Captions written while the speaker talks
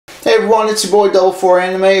everyone, it's your boy Double 4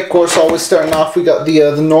 Anime. Of course, always starting off, we got the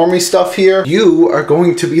normie stuff here. You are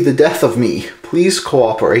going to be the death of me. Please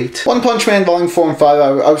cooperate. One Punch Man Volume 4 and 5,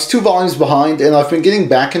 I was 2 volumes behind, and I've been getting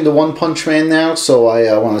back into One Punch Man now, so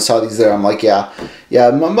when I saw these there, I'm like, yeah, I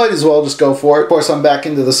might as well just go for it. Of course, I'm back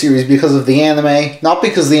into the series because of the anime. Not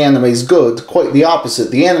because the anime is good, quite the opposite.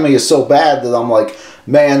 The anime is so bad that I'm like,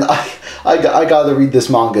 man, I gotta read this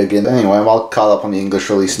manga again. Anyway, I'm all caught up on the English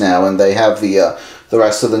release now, and they have the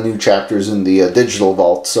rest of the new chapters in the digital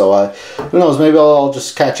vault, so who knows, maybe I'll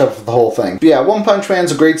just catch up with the whole thing. But yeah, One Punch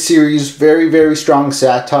Man's a great series, very, very strong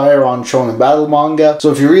satire on shonen battle manga, so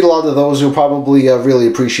if you read a lot of those, you'll probably really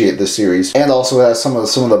appreciate this series, and also it has some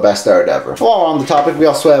of the best art ever. While on the topic, we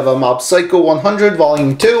also have Mob Psycho 100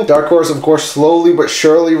 Volume 2. Dark Horse, of course, slowly but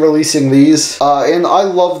surely releasing these, and I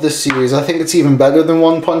love this series. I think it's even better than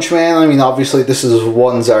One Punch Man. I mean, obviously this is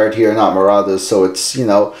One's art here, not Murata's, so it's, you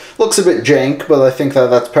know, looks a bit jank, but I think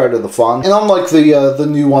that's part of the fun. And unlike the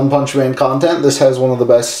new One Punch Man content, this has one of the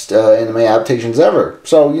best anime adaptations ever.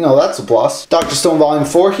 So, you know, that's a plus. Dr. Stone Volume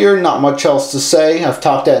 4 here, not much else to say. I've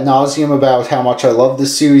talked ad nauseum about how much I love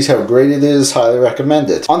this series, how great it is, highly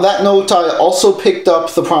recommend it. On that note, I also picked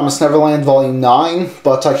up The Promised Neverland Volume 9,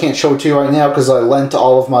 but I can't show it to you right now because I lent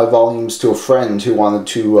all of my volumes to a friend who wanted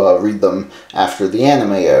to read them after the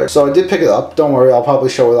anime aired. So I did pick it up. Don't worry, I'll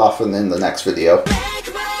probably show it off in the next video.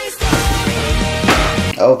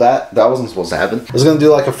 Oh, that wasn't supposed to happen. I was going to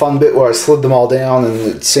do like a fun bit where I slid them all down and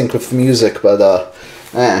it'd sync with the music, but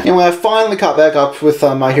Anyway, I finally caught back up with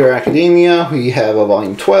My Hero Academia. We have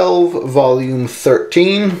Volume 12, Volume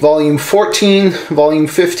 13, Volume 14, Volume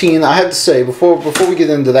 15. I have to say, before we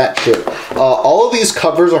get into that shit, all of these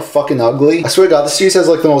covers are fucking ugly. I swear to God, this series has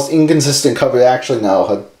like the most inconsistent cover. Actually,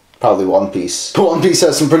 no. Probably One Piece. One Piece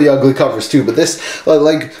has some pretty ugly covers too, but this,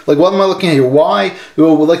 like what am I looking at here? Why?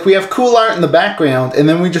 Like, we have cool art in the background, and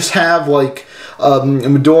then we just have, like,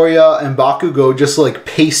 Midoriya and Bakugo just, like,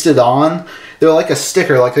 pasted on. They're like a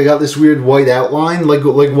sticker, like they got this weird white outline. Like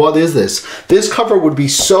what is this? This cover would be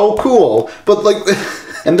so cool, but, like...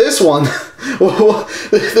 And this one,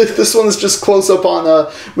 this one is just close up on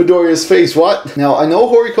Midoriya's face. What? Now, I know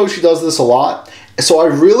Horikoshi does this a lot, so I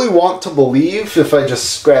really want to believe, if I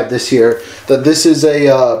just grab this here, that this is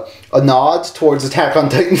a nod towards Attack on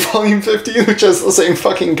Titan Volume 15, which has the same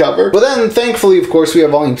fucking cover. But then, thankfully, of course, we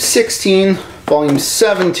have Volume 16, Volume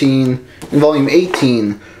 17, and Volume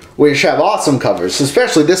 18, which have awesome covers,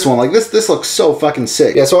 especially this one. Like, this looks so fucking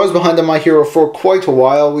sick. Yeah, so I was behind on My Hero for quite a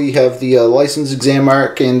while. We have the license exam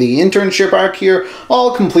arc and the internship arc here,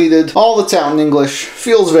 all completed. All that's out in English.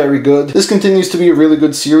 Feels very good. This continues to be a really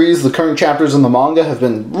good series. The current chapters in the manga have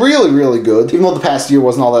been really, really good. Even though the past year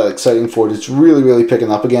wasn't all that exciting for it, it's really, really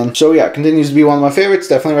picking up again. So yeah, it continues to be one of my favorites.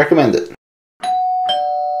 Definitely recommend it.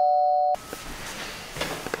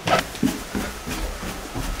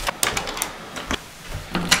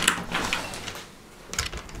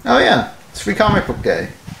 Oh yeah, it's Free Comic Book Day.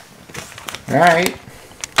 Alright.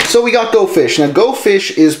 So we got Go Fish. Now, Go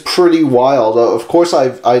Fish is pretty wild. Of course,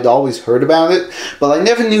 I'd always heard about it, but I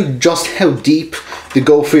never knew just how deep the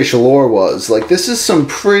Go Fish lore was. Like, this is some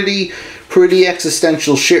pretty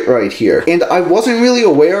existential shit right here. And I wasn't really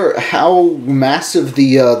aware how massive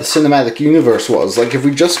the cinematic universe was. Like, if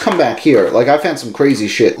we just come back here, like, I found some crazy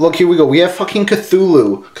shit. Look, here we go. We have fucking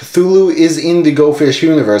Cthulhu. Cthulhu is in the Go Fish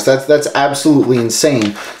universe. That's absolutely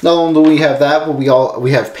insane. Not only do we have that, but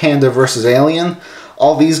we have Panda versus Alien.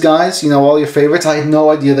 All these guys, you know, all your favorites, I had no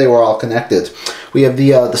idea they were all connected. We have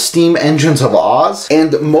the steam engines of Oz,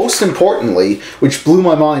 and most importantly, which blew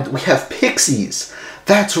my mind, we have Pixies.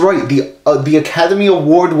 That's right, the Academy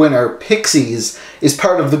Award winner, Pixies, is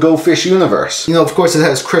part of the Go Fish universe. You know, of course, it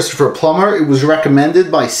has Christopher Plummer. It was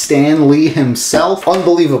recommended by Stan Lee himself.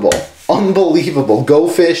 Unbelievable. Unbelievable. Go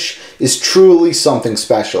Fish is truly something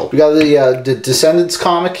special. We got the Descendants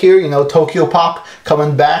comic here, you know, Tokyo Pop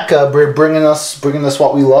coming back, bringing us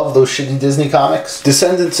what we love, those shitty Disney comics.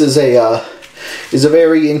 Descendants is a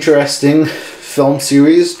very interesting film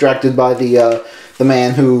series directed by the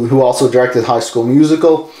man who also directed High School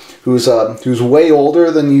Musical, who's way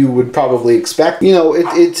older than you would probably expect. You know,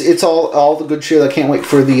 it's all the good shit. I can't wait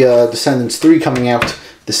for the Descendants 3 coming out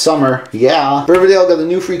this summer. Yeah. Riverdale got a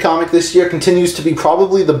new free comic this year. Continues to be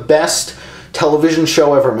probably the best television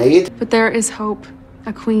show ever made. But there is hope,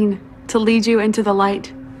 a queen, to lead you into the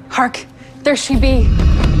light. Hark, there she be.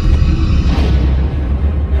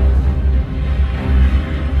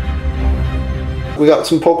 We got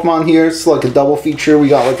some Pokemon here. It's like a double feature. We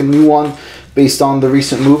got like a new one based on the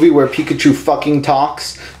recent movie where Pikachu fucking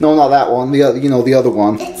talks. No, not that one. The other, you know, the other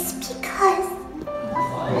one. It's because...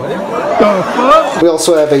 The fuck? We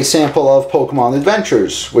also have a sample of Pokemon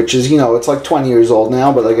Adventures, which is, you know, it's like 20 years old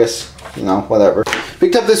now, but I guess, you know, whatever.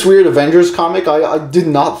 Picked up this weird Avengers comic. I did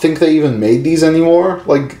not think they even made these anymore.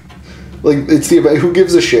 Like it's the, who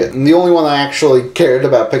gives a shit? And the only one I actually cared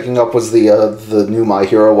about picking up was the new My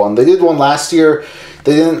Hero one. They did one last year.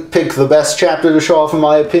 They didn't pick the best chapter to show off, in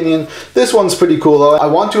my opinion. This one's pretty cool, though. I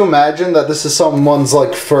want to imagine that this is someone's,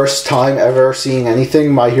 like, first time ever seeing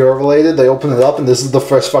anything My Hero related. They open it up, and this is the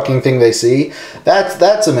first fucking thing they see.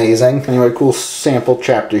 That's amazing. Anyway, cool sample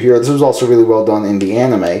chapter here. This was also really well done in the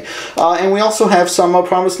anime. And we also have some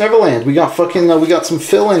Promised Neverland. We got we got some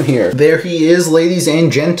Phil in here. There he is, ladies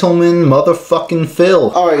and gentlemen, motherfucking Phil.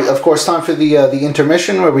 Alright, of course, time for the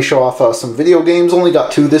intermission, where we show off some video games. Only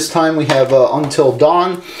got 2 this time. We have Until Dawn,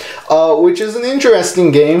 which is an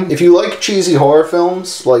interesting game. If you like cheesy horror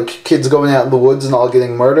films, like kids going out in the woods and all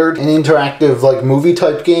getting murdered, and interactive like movie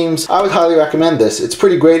type games, I would highly recommend this. It's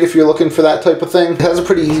pretty great if you're looking for that type of thing. It has a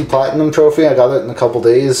pretty easy platinum trophy. I got it in a couple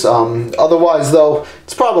days. Otherwise though,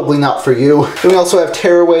 it's probably not for you. Then we also have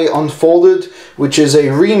Tearaway Unfolded, which is a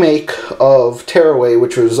remake of Tearaway,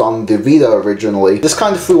 which was on the Vita originally. This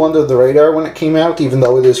kind of flew under the radar when it came out, even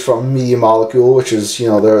though it is from Media Molecule, which is, you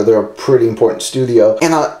know, they're a pretty important studio.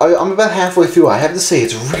 And I'm about halfway through. I have to say,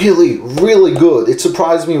 it's really, really good. It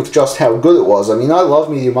surprised me with just how good it was. I mean, I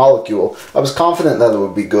love Media Molecule. I was confident that it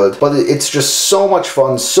would be good. But it's just so much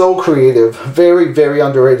fun, so creative, very, very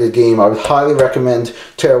underrated game. I would highly recommend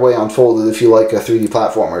Tearaway Unfolded if you like 3D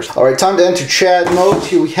platformers. Alright, time to enter Chad mode.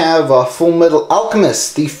 Here we have Full Metal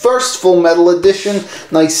Alchemist, the first Full Metal edition.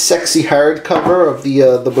 Nice, sexy hardcover of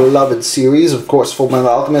the beloved series. Of course, Full Metal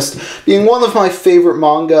Alchemist being one of my favorite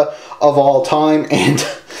manga of all time, and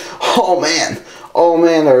oh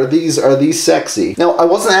man, are these sexy. Now, I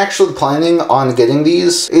wasn't actually planning on getting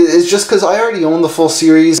these. It's just because I already own the full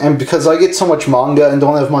series, and because I get so much manga and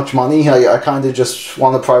don't have much money, I kind of just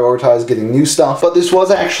want to prioritize getting new stuff. But this was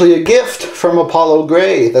actually a gift from Apollo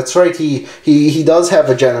Gray. That's right, he does have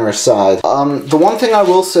a generous side. The one thing I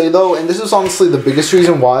will say though, and this is honestly the biggest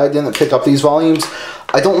reason why I didn't pick up these volumes,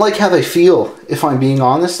 I don't like how they feel, if I'm being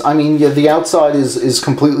honest. I mean, yeah, the outside is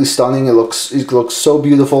completely stunning. It looks so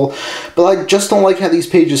beautiful, but I just don't like how these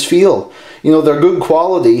pages feel. You know, they're good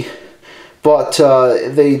quality, but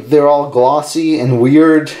they're all glossy and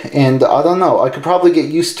weird, and I don't know. I could probably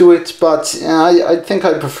get used to it, but I think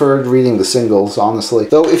I preferred reading the singles, honestly.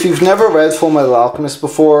 Though, if you've never read Full Metal Alchemist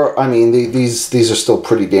before, I mean, these are still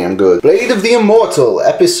pretty damn good. Blade of the Immortal,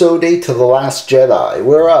 Episode 8 to The Last Jedi.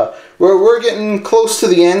 We're getting close to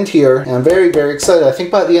the end here, and I'm very, very excited. I think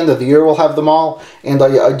by the end of the year we'll have them all, and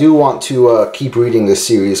I do want to keep reading this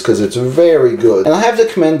series because it's very good. And I have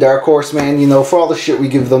to commend Dark Horse, man. You know, for all the shit we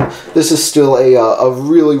give them, this is still a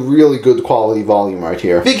really, really good quality volume right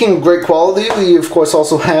here. Speaking of great quality, we of course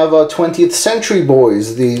also have 20th Century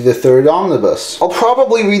Boys, the third omnibus. I'll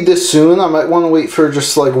probably read this soon. I might want to wait for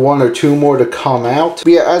just like 1 or 2 more to come out.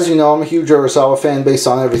 But yeah, as you know, I'm a huge Urasawa fan based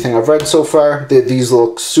on everything I've read so far. These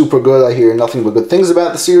look super good. I hear nothing but good things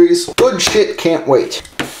about the series. Good shit, can't wait.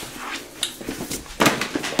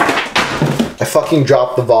 I fucking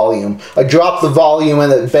dropped the volume. I dropped the volume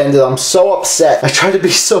and it bended. I'm so upset. I try to be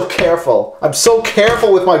so careful. I'm so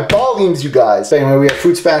careful with my volumes, you guys. Anyway, we have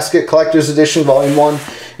Fruits Basket Collector's Edition Volume 1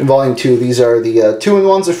 and Volume 2. These are the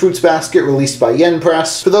 2-in-1s of Fruits Basket released by Yen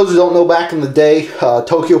Press. For those who don't know, back in the day,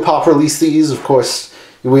 Tokyo Pop released these, of course.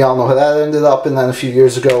 We all know how that ended up, and then a few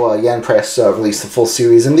years ago, Yen Press released the full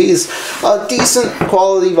series, and these decent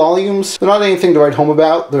quality volumes. They're not anything to write home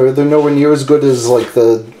about. They're nowhere near as good as like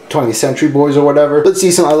the 20th Century Boys or whatever, but it's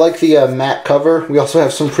decent. I like the matte cover. We also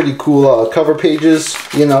have some pretty cool cover pages,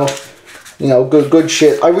 you know, good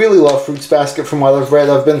shit. I really love Fruits Basket from what I've read.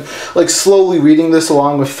 I've been like slowly reading this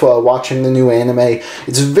along with watching the new anime.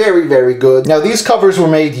 It's very, very good. Now these covers were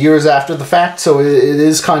made years after the fact, so it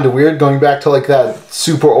is kind of weird going back to like that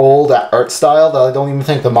super old art style that I don't even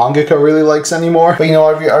think the mangaka really likes anymore. But you know,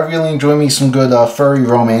 I really enjoy me some good furry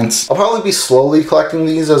romance. I'll probably be slowly collecting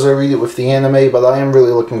these as I read it with the anime, but I am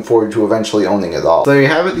really looking forward to eventually owning it all. So there you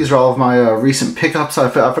have it. These are all of my recent pickups. I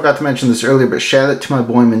forgot to mention this earlier, but shout out to my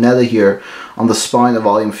boy Mineta here. On the spine of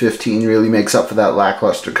volume 15 really makes up for that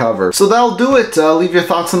lackluster cover. So that'll do it. Leave your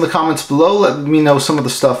thoughts in the comments below. Let me know some of the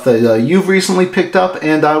stuff that you've recently picked up,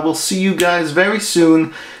 and I will see you guys very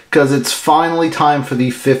soon, because it's finally time for the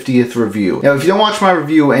 50th review. Now, if you don't watch my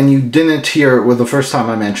review and you didn't hear it with the first time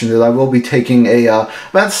I mentioned it, I will be taking a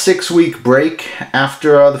about 6-week break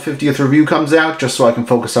after the 50th review comes out, just so I can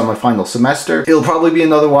focus on my final semester. It'll probably be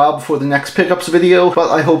another while before the next pickups video,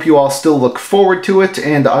 but I hope you all still look forward to it,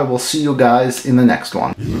 and I will see you guys in the next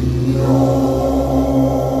one.